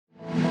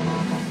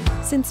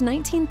Since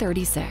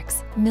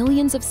 1936,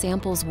 millions of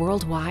samples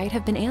worldwide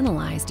have been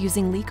analyzed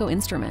using LECO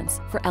instruments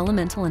for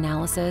elemental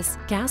analysis,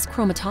 gas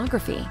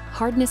chromatography,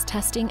 hardness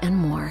testing, and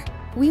more.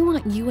 We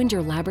want you and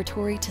your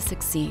laboratory to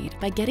succeed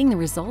by getting the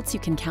results you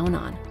can count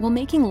on while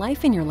making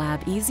life in your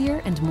lab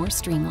easier and more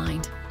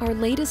streamlined. Our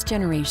latest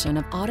generation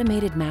of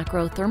automated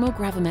macro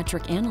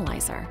thermogravimetric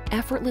analyzer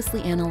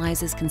effortlessly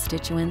analyzes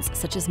constituents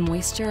such as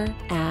moisture,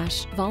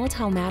 ash,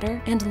 volatile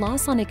matter, and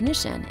loss on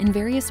ignition in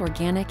various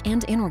organic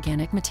and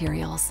inorganic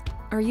materials.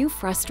 Are you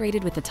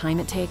frustrated with the time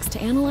it takes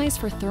to analyze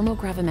for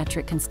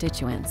thermogravimetric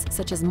constituents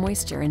such as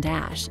moisture and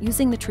ash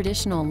using the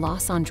traditional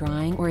loss on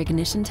drying or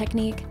ignition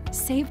technique?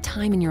 Save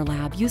time in your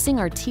lab using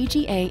our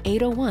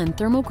TGA801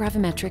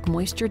 thermogravimetric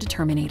moisture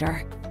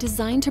determinator.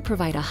 Designed to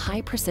provide a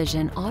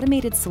high-precision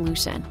automated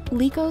solution,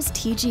 LECO's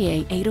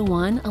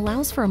TGA801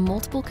 allows for a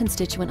multiple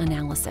constituent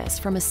analysis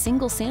from a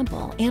single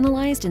sample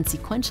analyzed in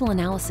sequential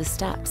analysis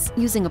steps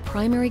using a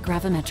primary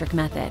gravimetric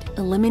method,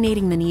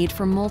 eliminating the need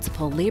for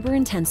multiple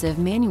labor-intensive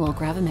manual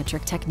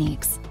gravimetric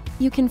techniques.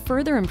 You can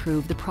further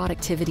improve the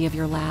productivity of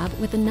your lab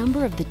with a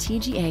number of the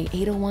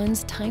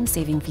TGA801's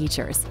time-saving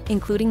features,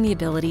 including the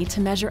ability to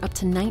measure up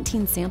to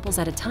 19 samples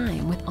at a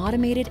time with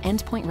automated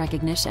endpoint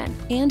recognition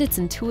and its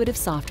intuitive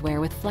software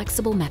with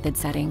flexible method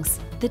settings.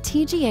 The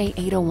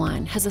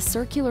TGA801 has a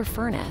circular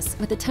furnace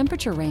with a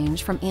temperature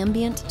range from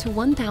ambient to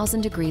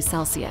 1000 degrees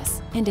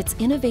Celsius, and its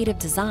innovative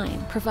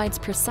design provides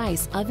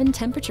precise oven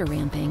temperature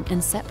ramping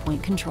and set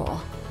point control.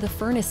 The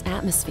furnace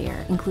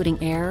atmosphere,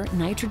 including air,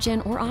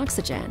 nitrogen, or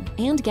oxygen,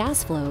 and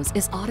gas flows,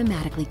 is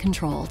automatically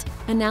controlled.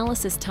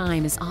 Analysis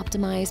time is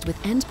optimized with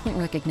endpoint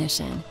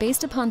recognition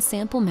based upon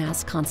sample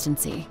mass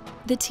constancy.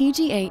 The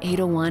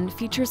TGA801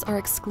 features our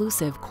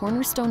exclusive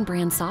Cornerstone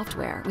brand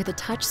software with a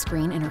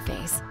touchscreen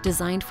interface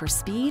designed for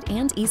speed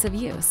and ease of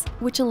use,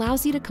 which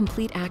allows you to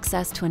complete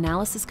access to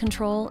analysis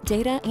control,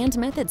 data, and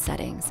method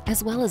settings,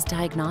 as well as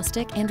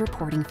diagnostic and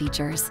reporting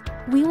features.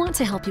 We want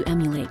to help you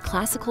emulate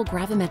classical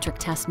gravimetric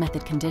test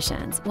method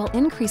conditions while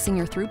increasing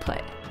your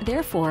throughput.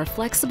 Therefore,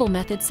 flexible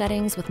method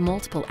settings with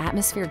multiple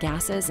atmosphere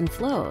gases and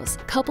flows,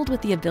 coupled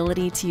with the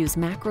ability to use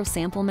macro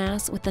sample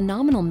mass with the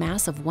nominal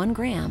mass of 1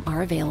 gram,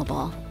 are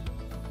available.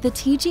 The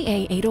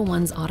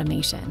TGA801's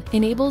automation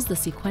enables the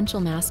sequential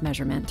mass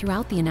measurement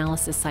throughout the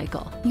analysis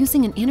cycle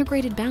using an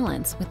integrated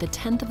balance with a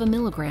 1/10 of a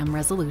milligram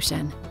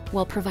resolution,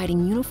 while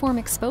providing uniform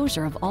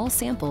exposure of all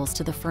samples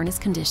to the furnace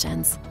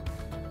conditions.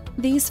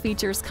 These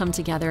features come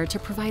together to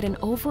provide an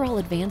overall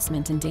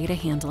advancement in data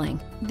handling.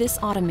 This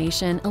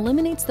automation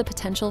eliminates the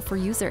potential for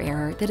user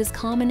error that is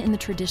common in the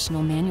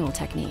traditional manual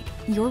technique.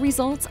 Your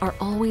results are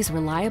always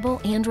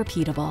reliable and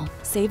repeatable,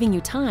 saving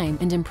you time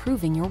and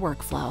improving your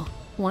workflow.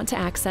 Want to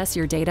access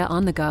your data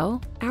on the go?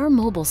 Our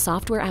mobile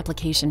software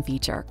application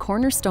feature,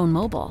 Cornerstone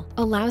Mobile,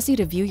 allows you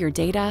to view your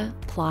data,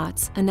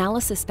 plots,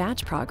 analysis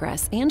batch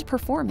progress, and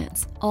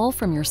performance, all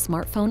from your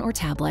smartphone or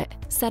tablet.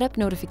 Set up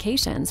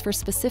notifications for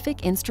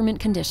specific instrument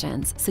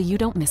conditions so you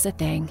don't miss a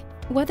thing.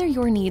 Whether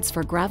your needs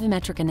for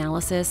gravimetric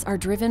analysis are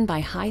driven by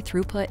high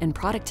throughput and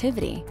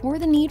productivity or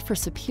the need for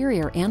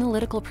superior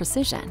analytical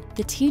precision,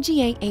 the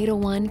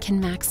TGA801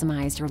 can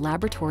maximize your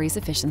laboratory's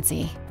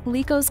efficiency.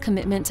 LECO's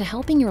commitment to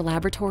helping your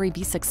laboratory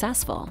be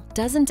successful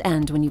doesn't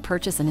end when you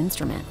purchase an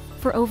instrument.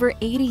 For over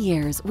 80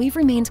 years, we've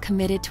remained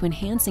committed to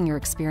enhancing your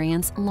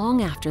experience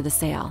long after the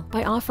sale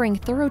by offering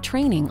thorough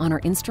training on our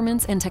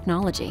instruments and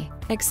technology,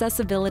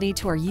 accessibility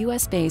to our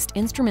US-based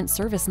instrument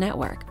service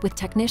network with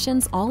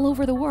technicians all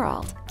over the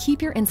world.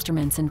 Keep your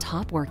instruments in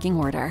top working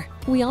order.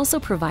 We also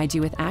provide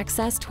you with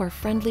access to our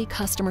friendly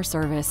customer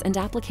service and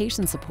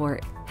application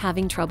support.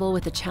 Having trouble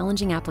with a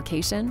challenging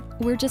application?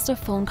 We're just a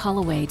phone call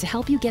away to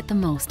help you get the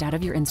most out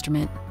of your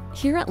instrument.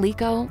 Here at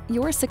LECO,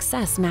 your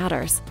success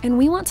matters, and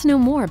we want to know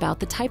more about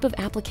the type of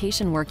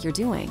application work you're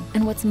doing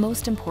and what's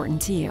most important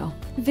to you.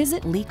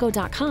 Visit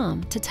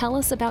LECO.com to tell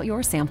us about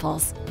your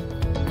samples.